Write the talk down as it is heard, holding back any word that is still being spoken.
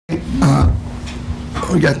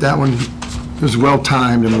We got that one. It was well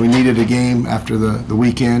timed, and we needed a game after the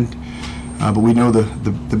weekend. But we know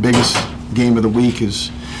the biggest game of the week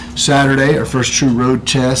is Saturday, our first true road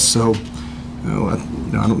test. So,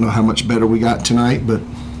 I don't know how much better we got tonight, but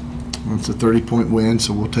it's a 30-point win,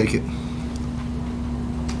 so we'll take it.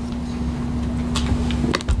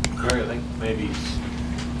 Gregg, I think maybe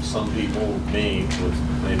some people, me, was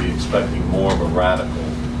maybe expecting more of a radical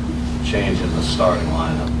change in the starting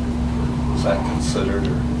lineup. Was that considered?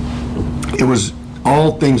 Or? It was,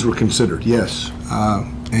 all things were considered, yes.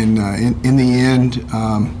 In the end,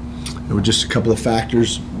 there were just a couple of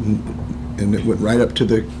factors, and it went right up to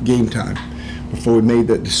the game time before we made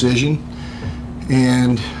that decision.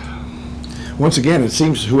 And once again, it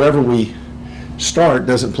seems whoever we start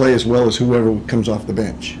doesn't play as well as whoever comes off the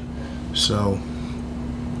bench. So,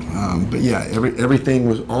 but yeah, everything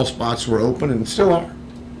was, all spots were open and still are.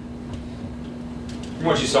 From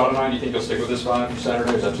what you saw tonight, do you think you'll stick with this 5 for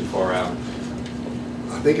Saturday, or is that too far out?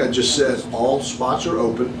 I think I just said all spots are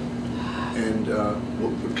open, and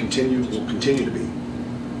will continue to be.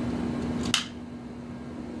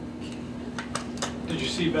 Did you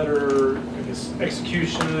see better, I guess,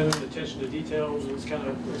 execution, attention to details, those kind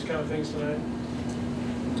of things tonight?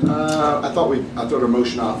 I thought our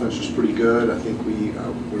motion offense was pretty good. I think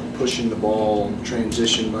we're pushing the ball in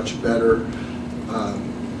transition much better,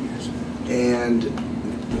 and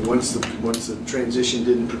once the transition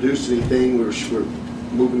didn't produce anything, we were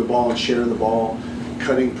moving the ball and sharing the ball,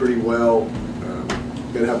 cutting pretty well.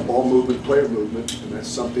 Got to have ball movement, player movement, and that's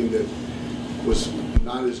something that was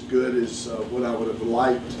not as good as what I would have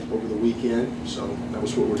liked over the weekend. So that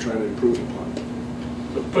was what we're trying to improve upon.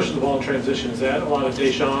 So pushing the ball in transition, is that a lot of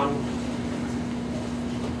Deshaun?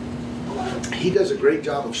 He does a great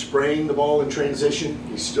job of spraying the ball in transition.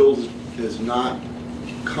 He still is not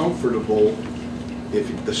comfortable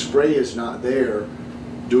if the spray is not there,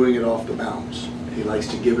 doing it off the bounce. He likes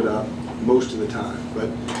to give it up most of the time. But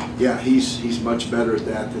yeah, he's much better at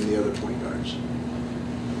that than the other point guards.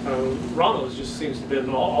 Ronald just seems to have been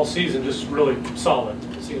all season just really solid.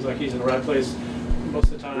 It seems like he's in the right place most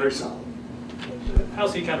of the time. Very solid.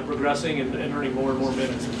 How's he kind of progressing and earning more and more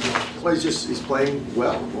minutes? Well, he's playing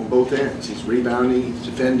well on both ends. He's rebounding, he's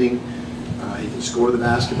defending. He can score the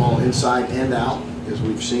basketball inside and out, as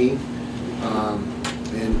we've seen,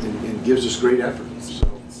 and gives us great effort. So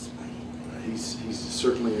he's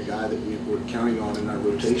certainly a guy that we're counting on in our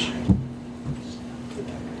rotation.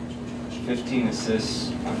 15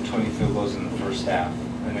 assists on 20 field goals in the first half.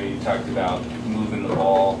 I know you talked about moving the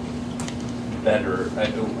ball better.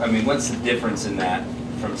 I mean, what's the difference in that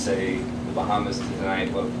from, say, the Bahamas to tonight?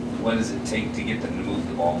 What does it take to get them to move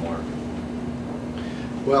the ball more?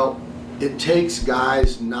 Well, it takes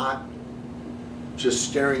guys not just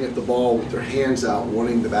staring at the ball with their hands out,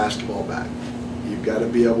 wanting the basketball back. You've got to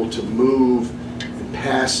be able to move and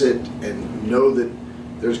pass it and know that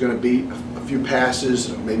there's going to be a few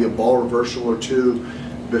passes, maybe a ball reversal or two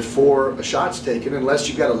before a shot's taken, unless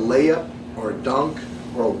you've got a layup or a dunk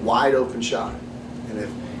or a wide open shot. And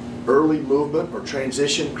if early movement or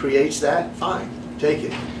transition creates that, fine, take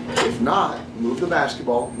it. If not, move the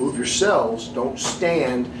basketball, move yourselves, don't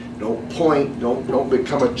stand, don't point, don't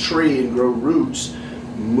become a tree and grow roots.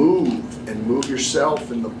 Move and move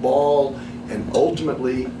yourself and the ball, and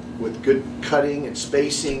ultimately with good cutting and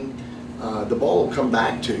spacing, the ball will come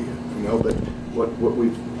back to you. But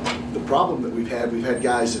the problem that we've had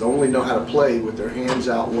guys that only know how to play with their hands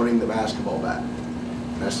out wanting the basketball back.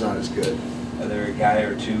 That's not as good. Are there a guy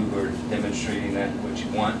or two who are demonstrating that what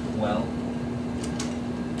you want well?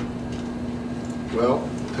 Well,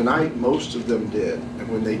 tonight most of them did, and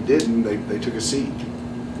when they didn't, they took a seat.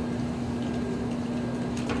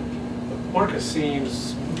 Marcus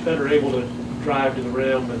seems better able to drive to the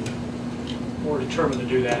rim and more determined to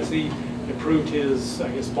do that. Has he improved his, I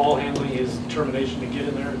guess, ball handling, his determination to get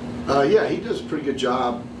in there? Yeah, he does a pretty good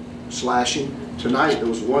job slashing. Tonight, there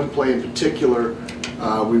was one play in particular.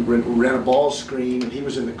 We ran a ball screen, and he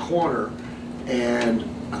was in the corner, and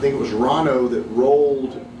I think it was Rano that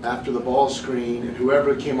rolled after the ball screen, and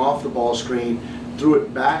whoever came off the ball screen threw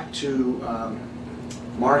it back to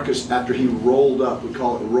Marcus after he rolled up. We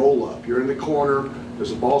call it roll up. You're in the corner,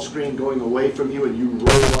 there's a ball screen going away from you, and you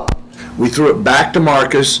roll up. We threw it back to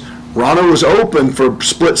Marcus. Rano was open for a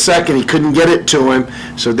split second. He couldn't get it to him,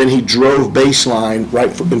 so then he drove baseline right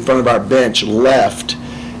in front of our bench, left,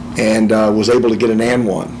 and was able to get an and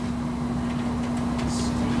one.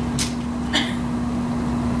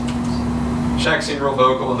 Shaq seemed real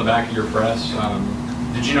vocal in the back of your press.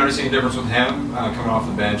 Did you notice any difference with him coming off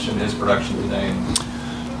the bench and his production today?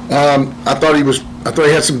 I thought he was I thought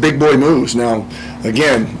he had some big boy moves. Now,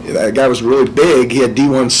 again, that guy was really big. He had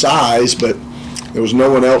D1 size, but there was no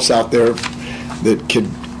one else out there that could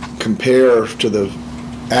compare to the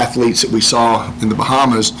athletes that we saw in the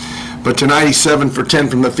Bahamas. But tonight he's 7 for 10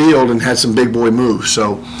 from the field and had some big boy moves.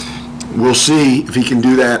 So we'll see if he can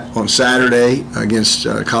do that on Saturday against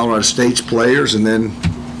Colorado State's players, and then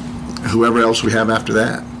whoever else we have after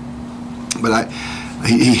that. But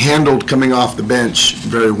he handled coming off the bench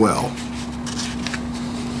very well.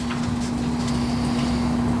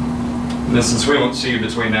 And then since we won't see you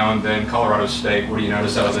between now and then, Colorado State, what do you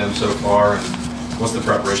notice out of them so far, and what's the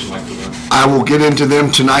preparation like for them? I will get into them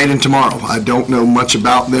tonight and tomorrow. I don't know much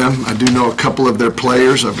about them. I do know a couple of their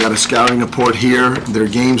players. I've got a scouting report here. Their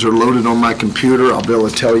games are loaded on my computer. I'll be able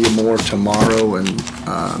to tell you more tomorrow and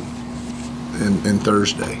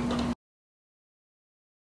Thursday.